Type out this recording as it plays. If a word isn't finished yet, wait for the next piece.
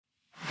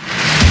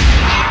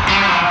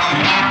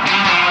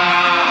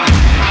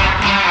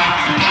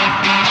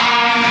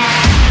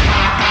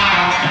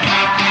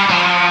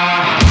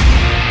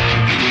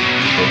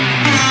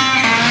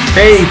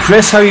Hey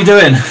Chris, how are you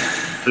doing?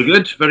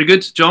 Very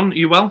good. John, are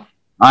you well?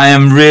 I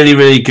am really,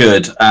 really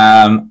good.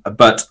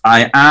 But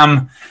I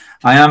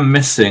am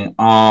missing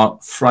our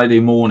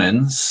Friday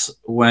mornings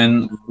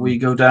when we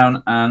go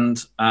down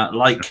and,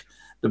 like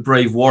the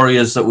brave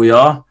warriors that we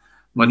are,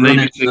 My run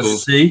Navy into the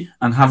SEALs. sea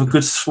and have a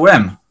good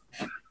swim.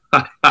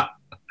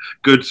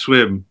 Good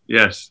swim.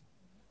 Yes.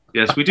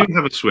 Yes, we do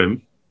have a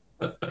swim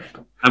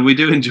and we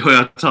do enjoy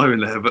our time in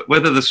there, but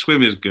whether the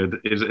swim is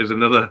good is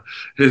another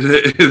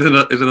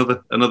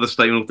another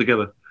statement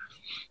altogether.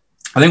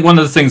 I think one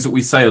of the things that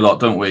we say a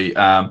lot, don't we?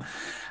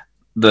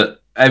 That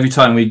every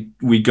time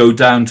we go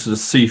down to the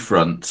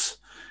seafront,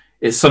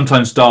 it's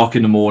sometimes dark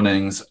in the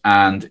mornings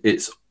and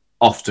it's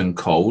often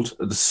cold.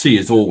 The sea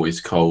is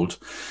always cold,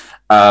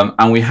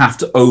 and we have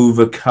to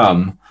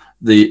overcome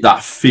that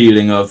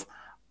feeling of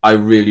I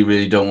really,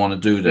 really don't want to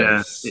do Yeah.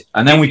 this,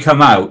 and then we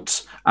come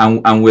out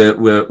and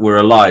we're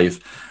alive.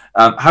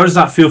 How does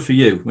that feel for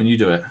you when you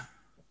do it?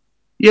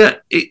 Yeah,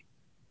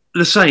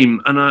 the same.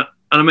 And I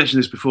mentioned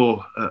this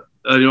before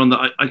earlier on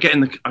that I get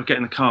in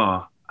the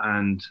car,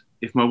 and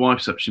if my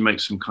wife's up, she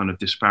makes some kind of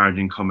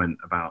disparaging comment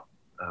about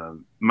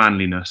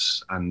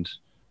manliness and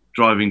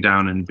driving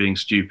down and being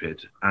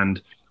stupid.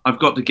 And I've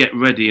got to get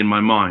ready in my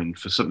mind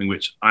for something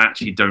which I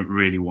actually don't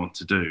really want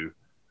to do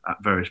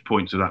at various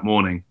points of that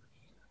morning.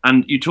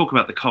 And you talk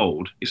about the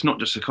cold. It's not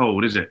just the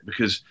cold, is it?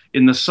 Because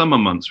in the summer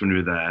months when we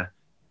were there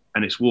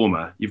and it's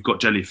warmer, you've got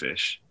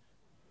jellyfish.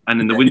 And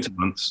in the winter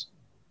months,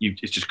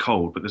 it's just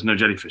cold, but there's no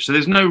jellyfish. So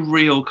there's no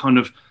real kind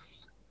of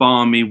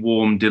balmy,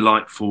 warm,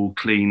 delightful,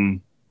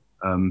 clean,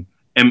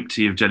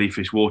 empty of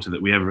jellyfish water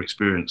that we ever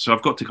experience. So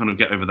I've got to kind of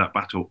get over that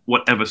battle,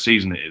 whatever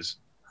season it is.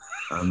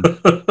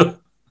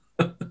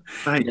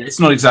 It's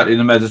not exactly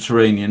the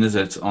Mediterranean, is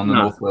it, on the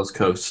No, North Wales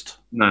coast?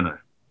 no.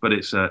 But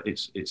it's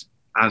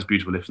as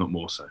beautiful, if not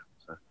more so.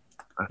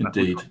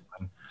 Indeed.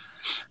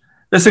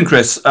 Listen,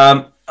 Chris,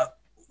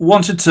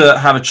 wanted to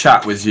have a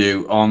chat with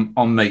you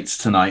on Mates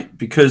tonight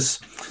because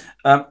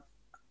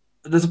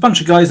there's a bunch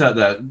of guys out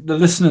there that are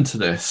listening to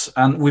this,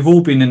 and we've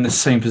all been in the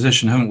same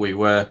position, haven't we?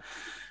 Where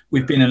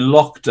we've been in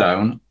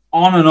lockdown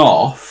on and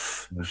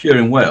off here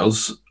in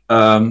Wales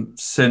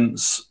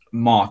since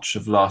March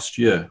of last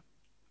year,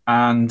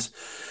 and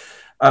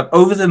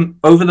over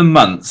the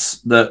months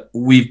that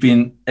we've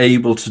been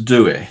able to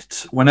do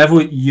it,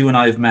 whenever you and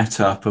I have met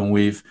up and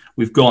we've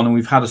gone and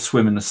we've had a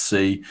swim in the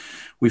sea,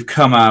 we've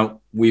come out,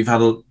 we've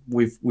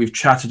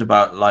chatted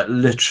about like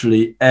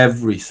literally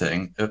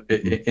everything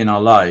in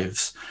our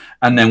lives,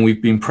 and then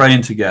we've been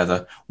praying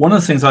together. One of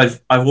the things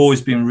I've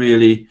always been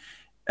really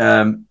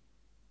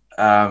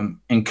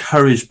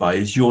encouraged by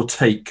is your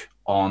take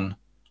on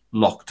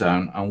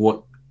lockdown and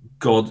what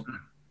God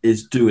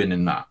is doing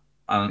in that.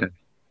 And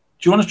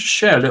do you want to just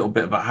share a little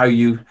bit about how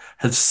you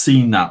have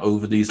seen that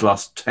over these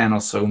last 10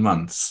 or so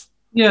months?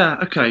 Yeah.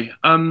 Okay.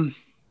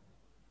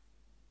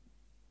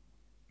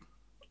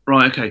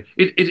 Right. Okay.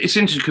 It's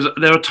interesting because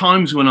there are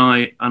times when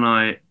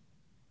I've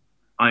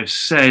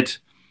said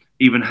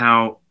even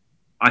how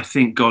I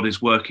think God is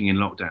working in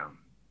lockdown,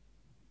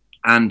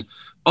 and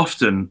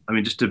often, I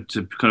mean, just to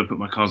kind of put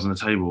my cards on the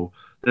table,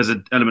 there's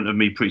an element of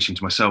me preaching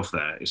to myself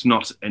there. It's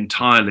not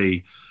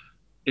entirely.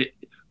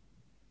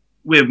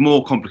 We're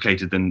more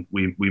complicated than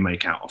we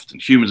make out often.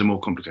 Humans are more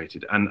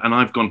complicated. And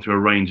I've gone through a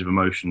range of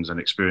emotions and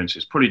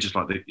experiences, probably just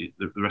like the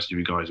rest of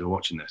you guys who are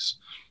watching this.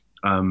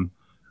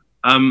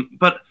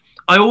 But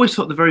I always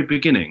thought at the very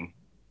beginning,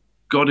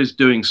 God is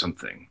doing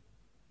something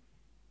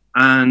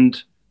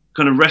and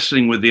kind of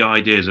wrestling with the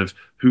ideas of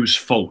whose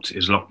fault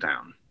is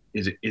lockdown.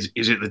 Is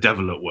it the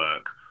devil at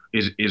work?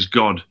 Is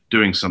God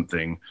doing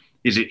something?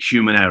 Is it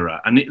human error?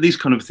 And these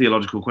kind of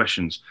theological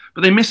questions.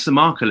 But they miss the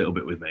mark a little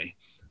bit with me.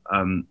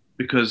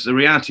 Because the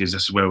reality is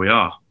this is where we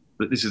are,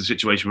 that this is the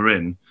situation we're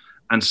in,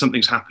 and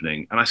something's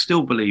happening. And I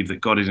still believe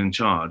that God is in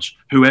charge,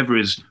 whoever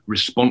is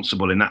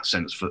responsible in that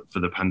sense for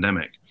the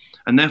pandemic.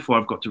 And therefore,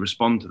 I've got to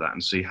respond to that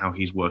and see how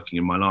he's working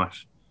in my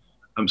life.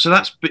 So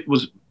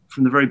was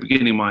from the very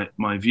beginning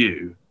my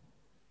view.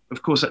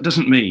 Of course, that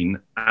doesn't mean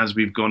as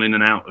we've gone in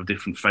and out of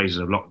different phases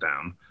of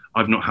lockdown,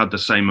 I've not had the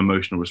same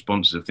emotional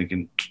responses of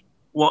thinking,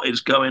 what is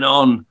going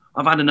on?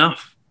 I've had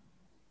enough.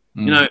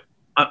 You know,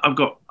 I've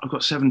got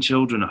 7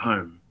 children at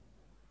home.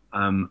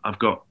 I've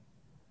got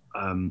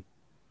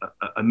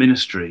a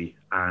ministry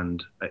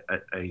and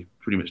a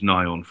pretty much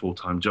nigh on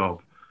full-time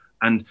job,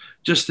 and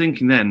just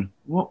thinking then,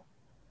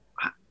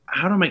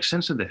 how do I make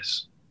sense of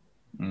this?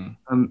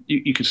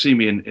 You can see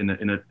me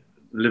in a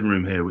living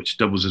room here, which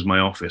doubles as my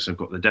office. I've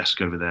got the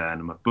desk over there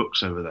and my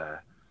books over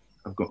there.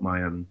 I've got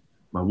my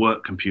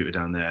work computer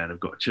down there, and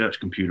I've got a church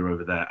computer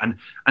over there. And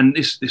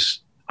this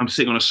I'm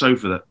sitting on a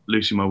sofa that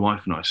Lucy, my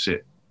wife, and I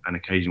sit, and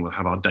occasionally we'll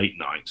have our date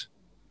night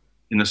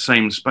in the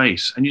same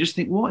space, and you just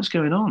think, what is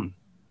going on?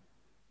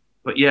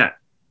 But yet,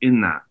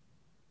 in that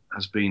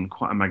has been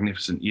quite a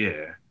magnificent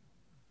year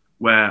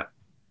where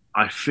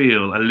I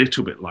feel a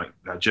little bit like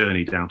that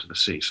journey down to the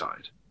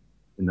seaside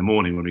in the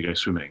morning when we go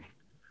swimming,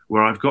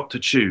 where I've got to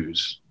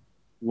choose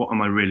what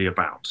am I really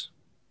about,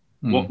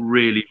 what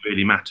really,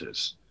 really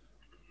matters.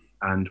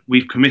 And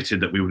we've committed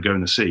that we would go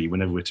in the sea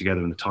whenever we're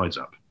together and the tide's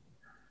up.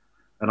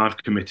 And I've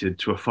committed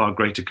to a far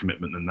greater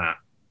commitment than that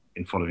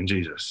in following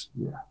Jesus.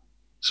 Yeah.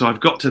 So I've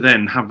got to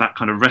then have that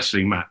kind of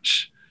wrestling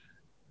match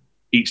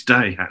each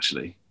day,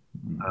 actually.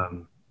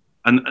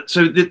 And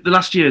so the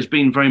last year has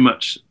been very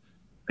much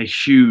a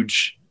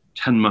huge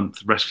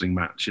 10-month wrestling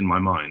match in my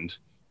mind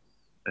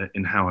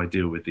in how I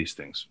deal with these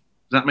things.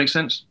 Does that make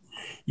sense?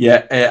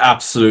 Yeah, it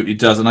absolutely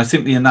does. And I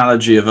think the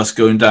analogy of us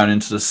going down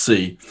into the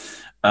sea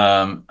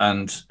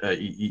and,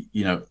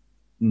 you know,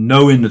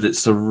 knowing that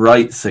it's the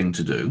right thing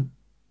to do.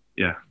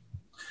 Yeah.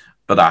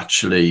 But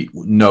actually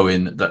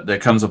knowing that there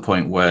comes a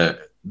point where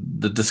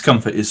the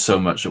discomfort is so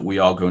much that we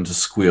are going to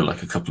squeal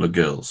like a couple of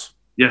girls.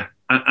 Yeah.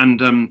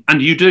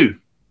 And you do.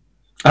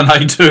 And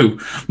I do,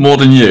 more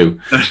than you.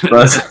 But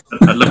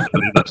I love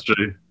that. That's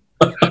true.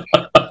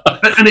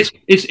 And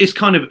it's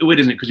kind of weird,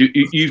 isn't it? Because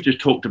you've just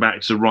talked about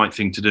it's the right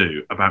thing to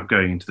do about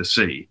going into the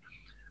sea.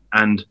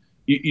 And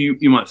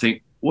you might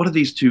think, what are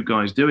these two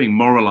guys doing,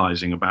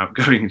 moralizing about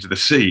going into the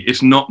sea?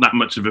 It's not that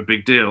much of a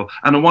big deal.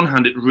 And on one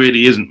hand, it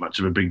really isn't much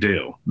of a big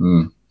deal.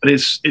 But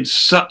it's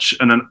such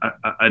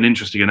an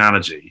interesting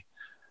analogy.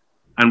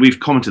 And we've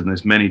commented on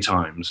this many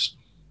times.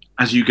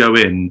 As you go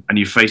in and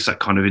you face that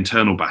kind of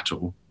internal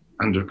battle,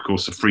 and of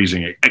course the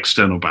freezing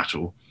external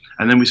battle,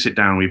 and then we sit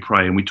down and we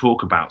pray and we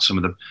talk about some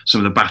of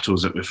the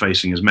battles that we're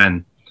facing as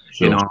men.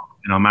 Sure.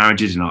 in our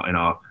marriages, in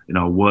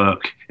our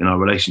work, in our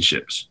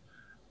relationships,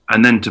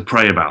 and then to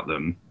pray about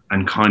them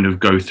and kind of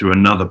go through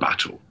another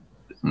battle.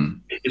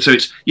 So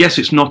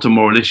it's not a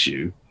moral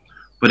issue,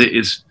 but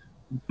it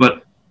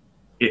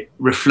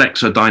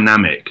reflects a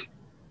dynamic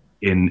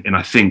in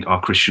I think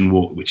our Christian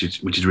walk, which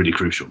is really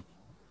crucial.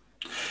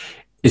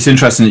 It's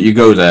interesting that you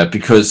go there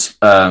because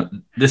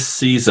this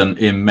season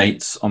in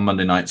Mates on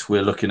Monday nights,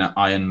 we're looking at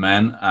Iron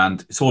Men,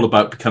 and it's all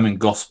about becoming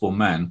gospel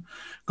men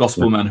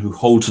who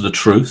hold to the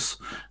truth,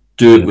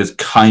 do it with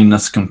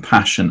kindness,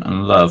 compassion,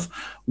 and love.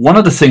 One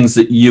of the things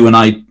that you and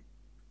I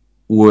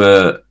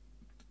were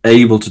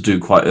able to do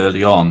quite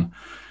early on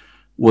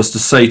was to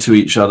say to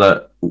each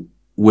other,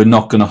 we're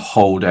not going to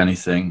hold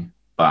anything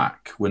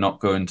back. We're not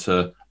going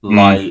to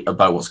lie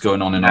about what's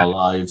going on in our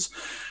lives.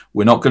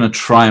 We're not going to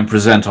try and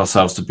present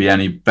ourselves to be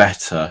any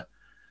better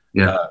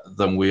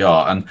than we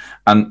are. And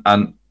I'm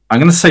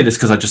going to say this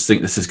because I just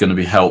think this is going to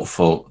be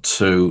helpful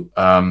to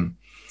some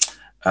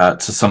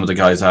of the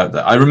guys out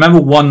there. I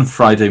remember one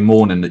Friday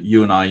morning that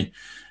you and I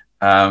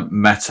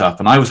met up,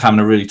 and I was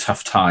having a really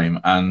tough time.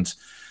 And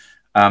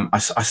I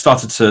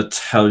started to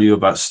tell you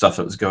about stuff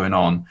that was going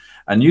on.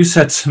 And you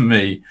said to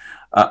me,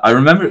 I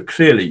remember it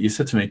clearly, you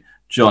said to me,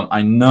 John,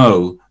 I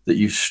know that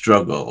you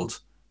struggled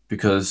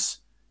because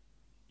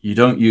you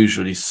don't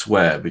usually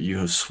swear, but you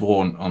have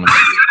sworn on a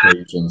few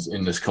occasions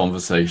in this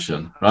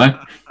conversation, right?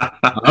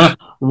 I don't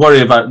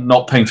worry about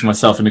not painting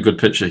myself in a good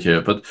picture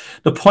here, but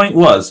the point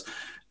was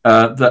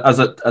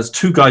that as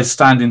two guys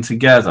standing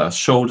together,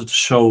 shoulder to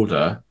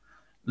shoulder,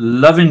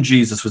 loving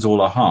Jesus with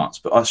all our hearts,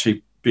 but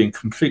actually being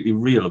completely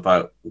real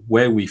about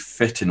where we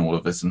fit in all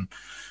of this and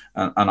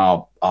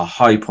our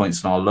high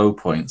points and our low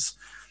points.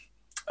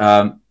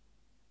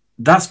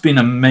 That's been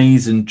an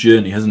amazing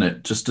journey, hasn't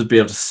it? Just to be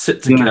able to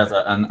sit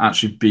together and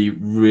actually be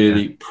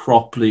really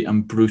properly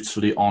and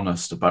brutally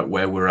honest about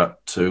where we're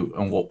up to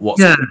and what we're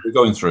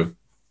going through.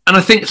 And I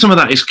think some of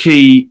that is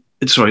key.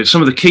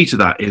 Some of the key to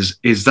that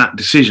is that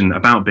decision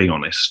about being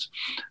honest.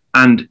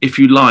 And if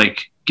you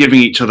like,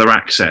 giving each other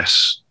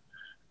access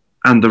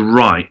and the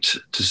right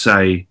to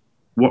say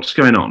what's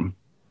going on,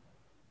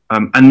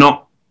 and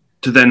not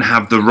to then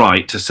have the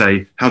right to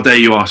say, how dare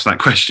you ask that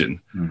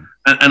question?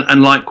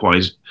 And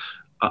likewise,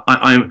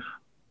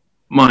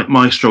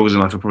 my struggles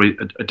in life are probably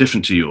are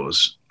different to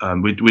yours.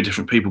 We're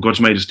different people. God's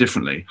made us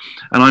differently,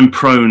 and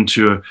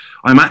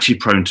I'm actually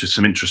prone to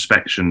some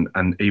introspection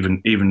and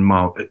even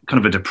mild, kind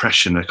of a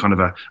depression, a kind of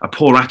a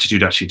poor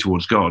attitude actually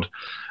towards God.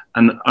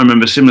 And I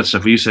remember similar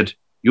stuff where you said,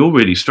 "You're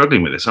really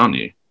struggling with this, aren't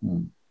you?"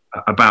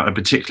 About a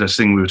particular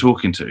thing we were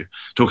talking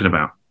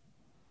about,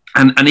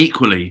 and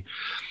equally,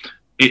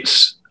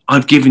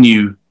 I've given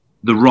you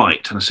the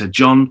right, and I said,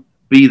 John,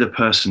 be the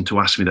person to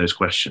ask me those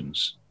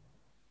questions.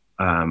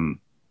 And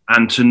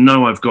to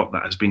know I've got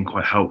that has been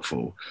quite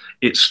helpful.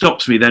 It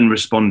stops me then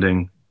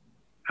responding,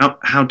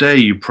 how dare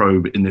you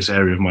probe in this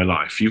area of my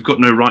life? You've got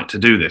no right to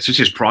do this.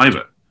 This is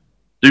private.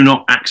 Do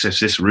not access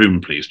this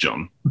room, please,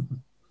 John.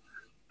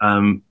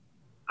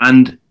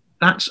 And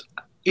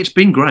it's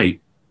been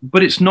great,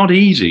 but it's not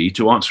easy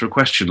to answer a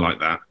question like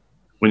that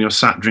when you're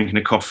sat drinking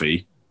a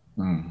coffee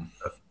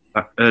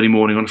early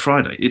morning on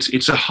Friday.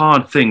 It's a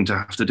hard thing to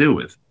have to deal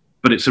with,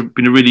 but it's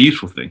been a really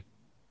useful thing.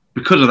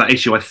 Because of that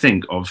issue, I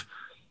think of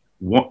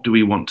what do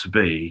we want to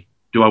be?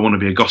 Do I want to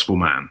be a gospel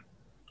man?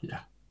 Yeah.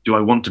 Do I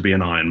want to be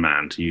an Iron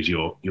Man, to use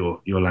your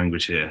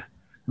language here?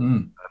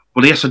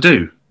 Well, yes, I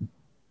do.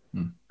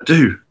 I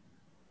do.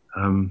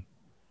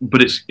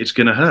 But it's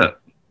going to hurt,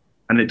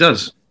 and it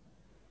does.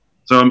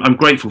 So I'm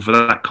grateful for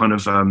that kind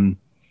of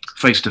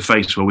face to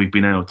face where we've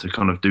been able to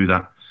kind of do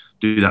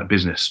that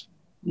business.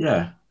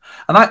 Yeah,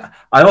 and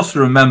I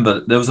also remember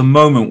there was a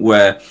moment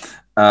where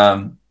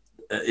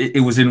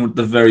it was in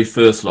the very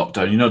first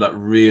lockdown. You know, that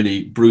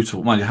really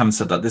brutal. Mind you, haven't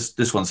said that.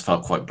 This one's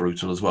felt quite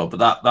brutal as well. But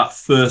that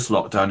first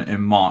lockdown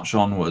in March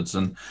onwards,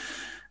 and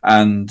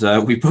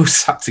we both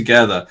sat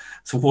together.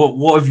 So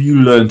what have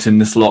you learnt in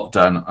this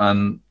lockdown?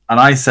 And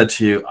I said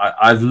to you,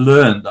 I've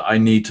learned that I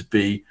need to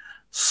be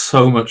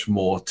so much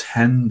more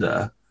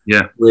tender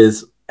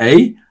with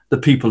the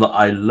people that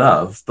I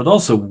love, but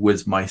also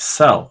with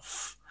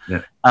myself.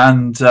 Yeah.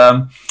 And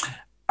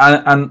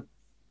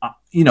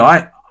you know,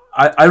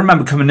 I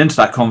remember coming into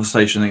that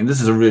conversation thinking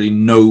this is a really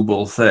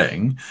noble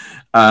thing,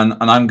 and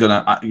I'm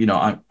gonna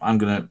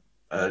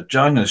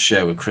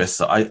share with Chris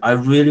that I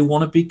really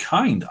want to be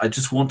kind. I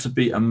just want to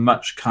be a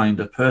much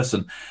kinder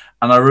person.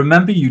 And I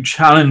remember you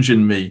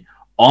challenging me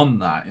on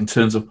that in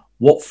terms of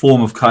what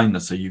form of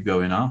kindness are you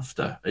going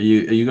after? Are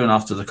you going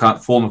after the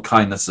kind form of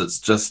kindness that's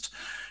just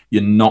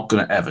you're not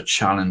going to ever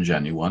challenge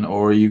anyone,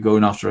 or are you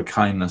going after a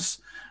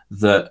kindness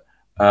that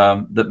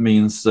that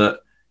means that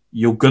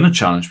you're going to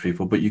challenge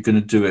people, but you're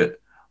going to do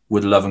it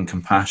with love and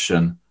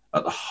compassion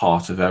at the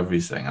heart of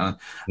everything?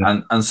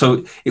 And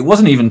so it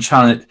wasn't even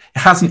challenge. It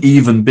hasn't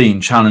even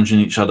been challenging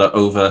each other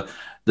over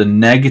the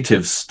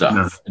negative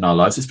stuff in our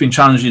lives. It's been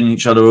challenging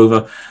each other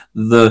over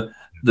the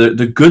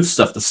good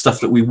stuff, the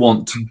stuff that we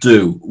want to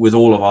do with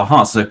all of our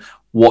hearts. So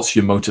what's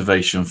your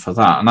motivation for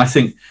that? And I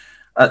think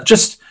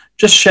just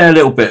share a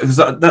little bit,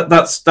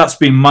 because that's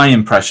been my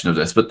impression of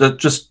this, but that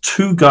just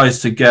two guys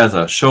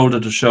together, shoulder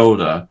to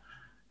shoulder,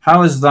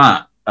 how has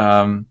that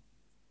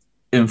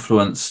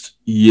influenced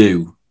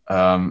you,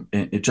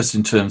 just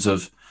in terms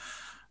of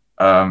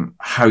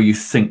how you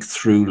think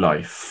through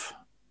life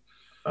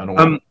and all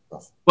that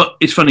stuff? Well,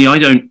 it's funny. I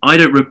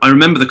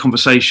remember the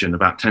conversation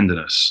about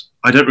tenderness.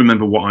 I don't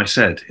remember what I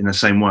said in the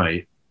same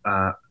way,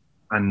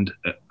 and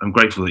I'm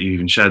grateful that you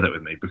even shared that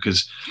with me,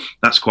 because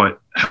that's quite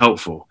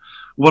helpful.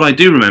 What I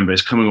do remember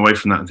is coming away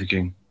from that and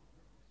thinking,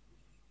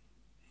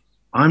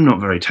 I'm not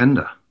very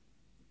tender,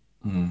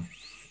 and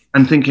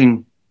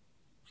thinking,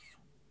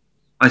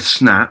 I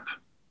snap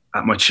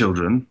at my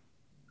children.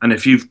 And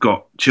if you've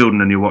got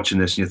children and you're watching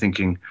this and you're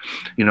thinking,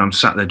 you know, I'm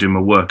sat there doing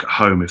my work at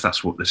home, if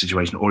that's what the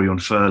situation, or you're on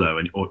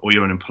furlough, or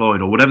you're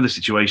unemployed, or whatever the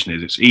situation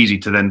is, it's easy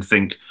to then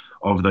think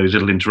of those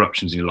little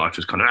interruptions in your life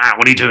as kind of,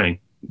 what are you doing?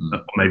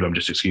 Or maybe I'm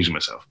just excusing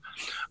myself.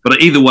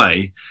 But either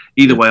way,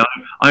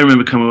 I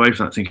remember coming away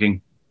from that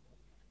thinking,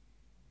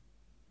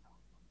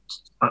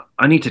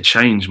 I need to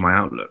change my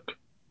outlook.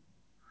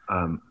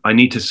 I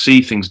need to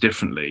see things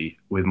differently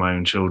with my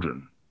own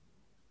children.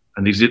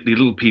 And these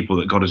little people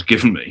that God has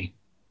given me,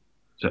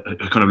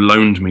 kind of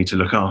loaned me to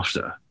look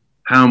after,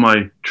 how am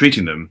I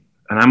treating them,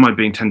 and am I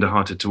being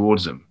tender-hearted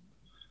towards them?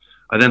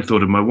 I then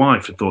thought of my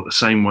wife and thought the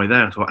same way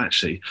there. I thought,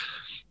 actually,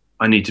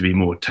 I need to be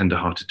more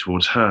tender-hearted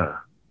towards her.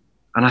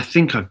 And I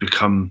think I've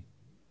become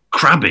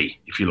crabby,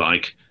 if you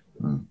like,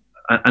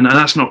 and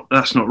that's not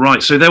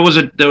right. So there was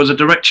a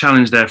direct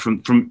challenge there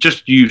from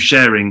just you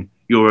sharing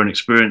your own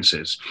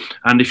experiences,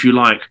 and if you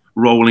like,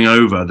 rolling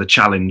over the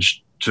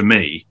challenge to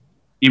me,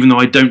 even though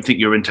I don't think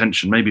your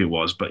intention, maybe it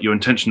was, but your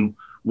intention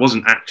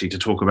wasn't actually to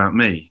talk about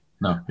me.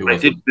 No, it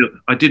wasn't.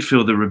 I did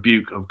feel the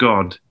rebuke of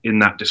God in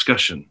that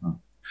discussion.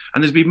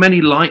 And there's been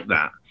many like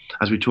that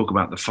as we talk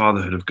about the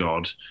fatherhood of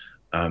God.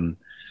 As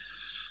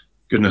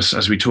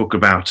we talk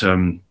about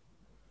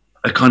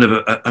a kind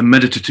of a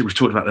meditative, we've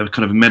talked about the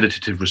kind of a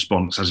meditative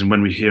response, as in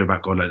when we hear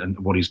about God and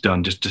what he's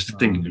done, just to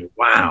think,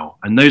 wow.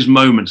 And those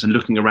moments and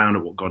looking around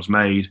at what God's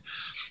made,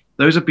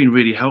 those have been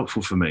really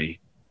helpful for me,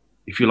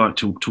 if you like,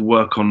 to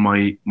work on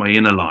my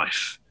inner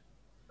life.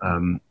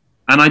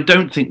 And I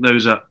don't think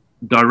those are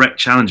direct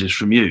challenges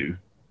from you,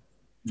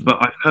 but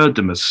I've heard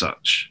them as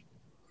such.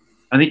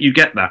 I think you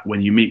get that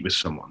when you meet with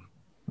someone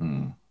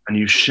and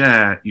you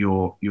share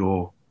your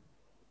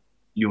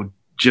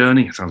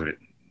journey. It sounds a bit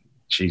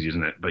cheesy,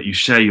 isn't it? But you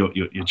share your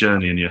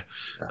journey and your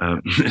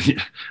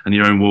and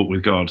your own walk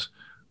with God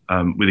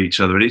with each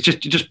other, and it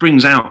just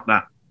brings out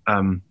that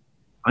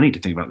I need to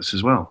think about this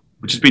as well,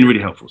 which has been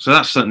really helpful. So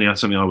that's certainly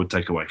something I would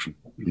take away from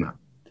that.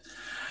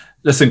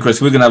 Listen,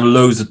 Chris, we're going to have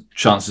loads of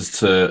chances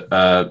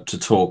to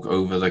talk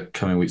over the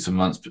coming weeks and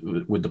months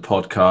with the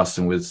podcast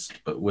and with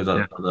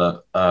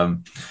other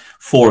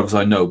forums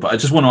I know. But I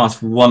just want to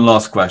ask one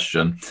last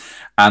question,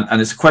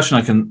 and it's a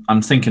question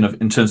I'm thinking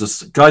of in terms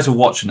of guys who are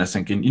watching this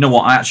thinking, you know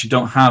what, I actually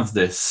don't have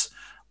this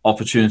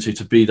opportunity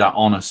to be that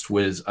honest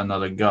with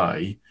another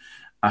guy.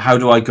 How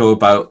do I go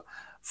about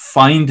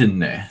finding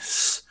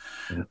this?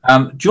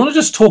 Yeah. Do you want to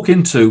just talk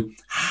into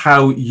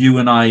how you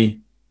and I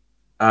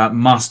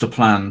master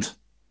planned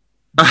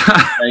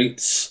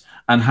dates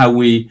and how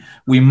we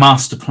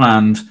master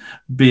planned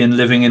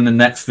living in the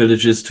next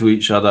villages to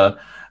each other?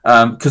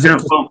 Because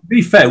to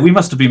be fair, we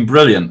must have been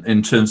brilliant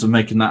in terms of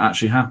making that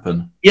actually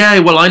happen. Yeah,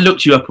 well, I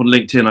looked you up on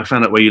LinkedIn. I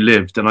found out where you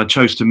lived, and I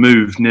chose to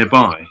move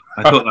nearby.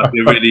 I thought that'd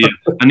be really.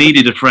 I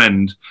needed a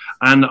friend,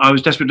 and I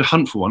was desperate to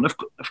hunt for one. Of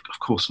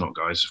course not,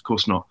 guys. Of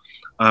course not.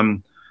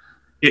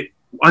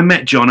 I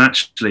met John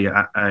actually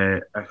at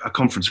a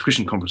conference, a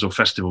Christian conference or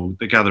festival,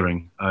 The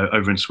Gathering,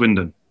 over in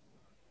Swindon,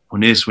 or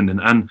near Swindon,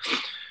 and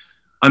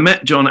I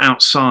met John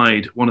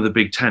outside one of the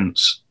big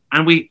tents,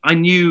 and I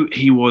knew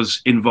he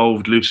was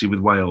involved loosely with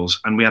Wales,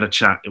 and we had a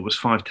chat. It was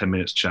 5-10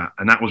 minutes chat,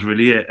 and that was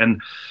really it.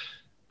 And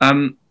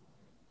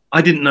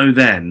I didn't know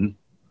then.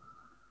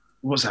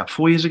 What was that,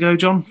 4 years ago,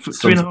 John?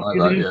 3.5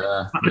 years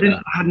ago?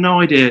 Yeah. I had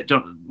no idea,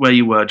 John, where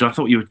you were, John. I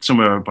thought you were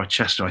somewhere by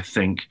Chester, I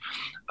think.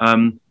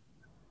 And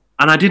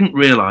I didn't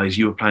realise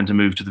you were planning to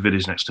move to the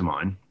village next to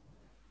mine.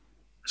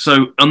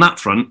 So on that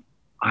front,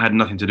 I had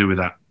nothing to do with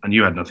that, and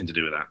you had nothing to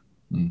do with that.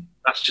 Mm.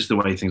 That's just the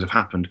way things have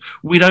happened.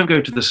 We don't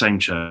go to the same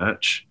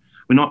church.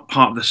 We're not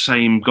part of the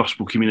same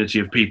gospel community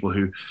of people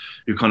who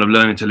kind of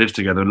learning to live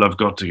together and love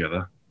God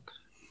together.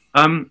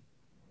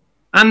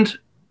 And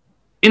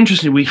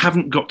interestingly, we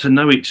haven't got to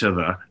know each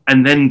other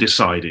and then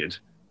decided,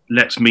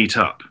 let's meet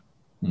up.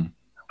 Hmm.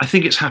 I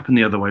think it's happened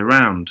the other way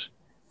around.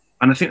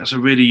 And I think that's a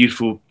really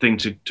useful thing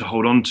to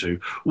hold on to.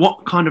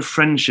 What kind of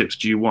friendships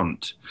do you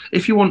want?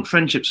 If you want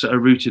friendships that are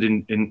rooted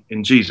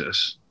in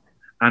Jesus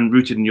and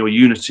rooted in your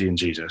unity in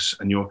Jesus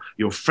and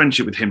your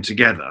friendship with him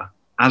together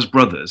as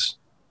brothers,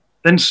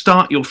 then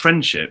start your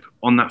friendship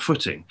on that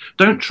footing.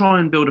 Don't try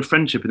and build a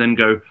friendship and then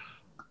go,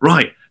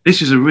 right,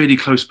 this is a really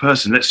close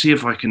person. Let's see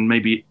if I can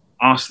maybe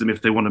ask them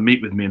if they want to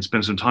meet with me and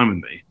spend some time with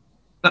me.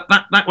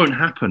 That won't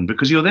happen,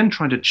 because you're then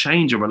trying to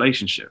change a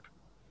relationship.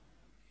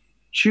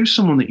 Choose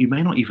someone that you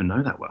may not even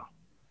know that well.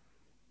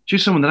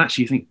 Choose someone that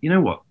actually you think, you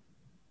know what,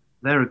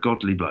 they're a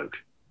godly bloke,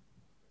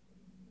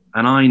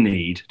 and I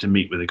need to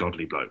meet with a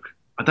godly bloke.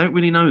 I don't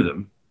really know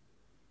them,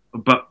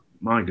 but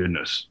my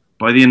goodness,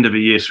 by the end of a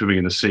year swimming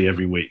in the sea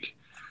every week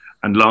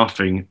and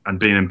laughing and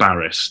being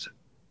embarrassed,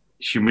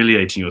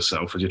 humiliating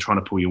yourself as you're trying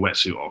to pull your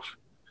wetsuit off,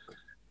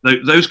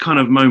 those kind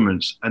of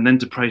moments, and then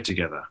to pray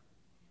together,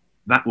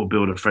 that will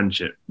build a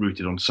friendship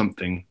rooted on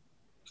something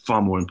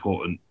far more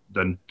important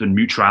than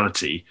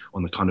mutuality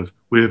on the kind of,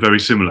 we're very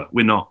similar.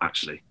 We're not,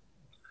 actually.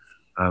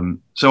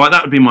 So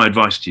that would be my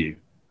advice to you.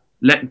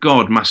 Let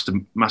God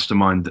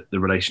mastermind the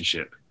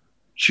relationship.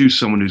 Choose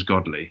someone who's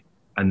godly,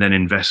 and then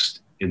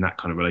invest in that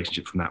kind of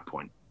relationship from that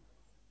point.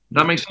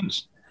 Does that make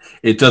sense?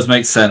 It does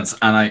make sense.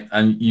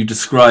 And you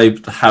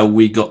described how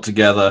we got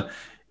together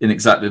in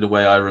exactly the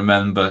way I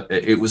remember.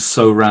 It was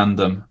so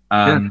random.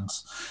 And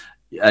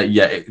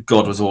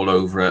God was all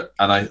over it.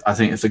 And I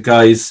think if the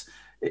guys,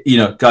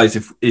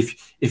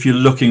 if you're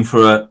looking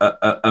for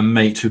a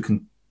mate who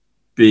can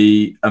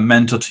be a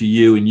mentor to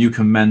you, and you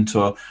can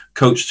mentor,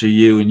 coach to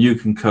you, and you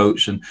can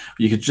coach, and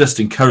you could just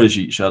encourage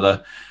each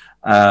other,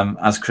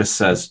 as Chris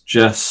says,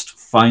 just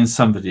find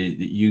somebody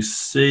that you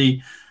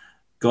see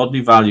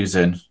godly values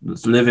in,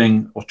 that's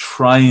living or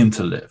trying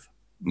to live,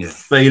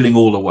 failing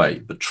all the way,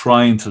 but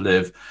trying to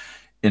live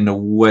in a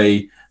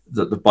way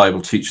that the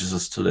Bible teaches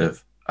us to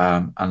live,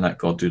 and let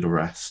God do the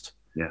rest.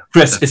 Yeah,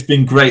 Chris, it's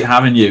been great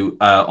having you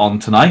on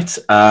tonight.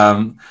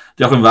 Diolch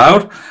yn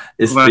fawr.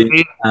 It's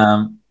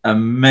been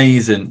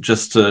amazing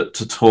just to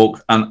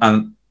talk,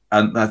 and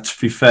to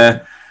be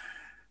fair,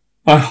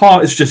 my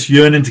heart is just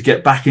yearning to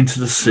get back into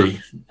the sea.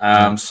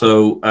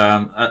 So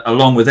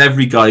along with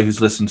every guy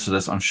who's listened to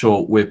this, I'm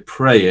sure we're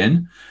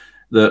praying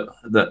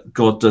that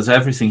God does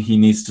everything he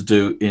needs to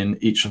do in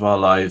each of our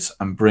lives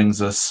and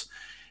brings us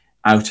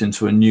out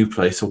into a new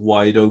place, a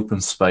wide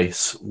open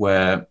space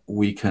where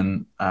we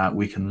can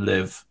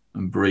live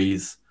and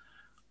breathe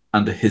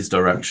under his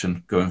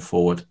direction going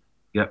forward.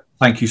 Yeah.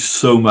 Thank you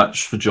so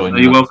much for joining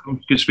us. You're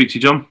welcome. Good to speak to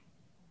you, John.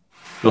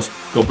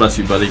 God bless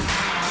you, buddy.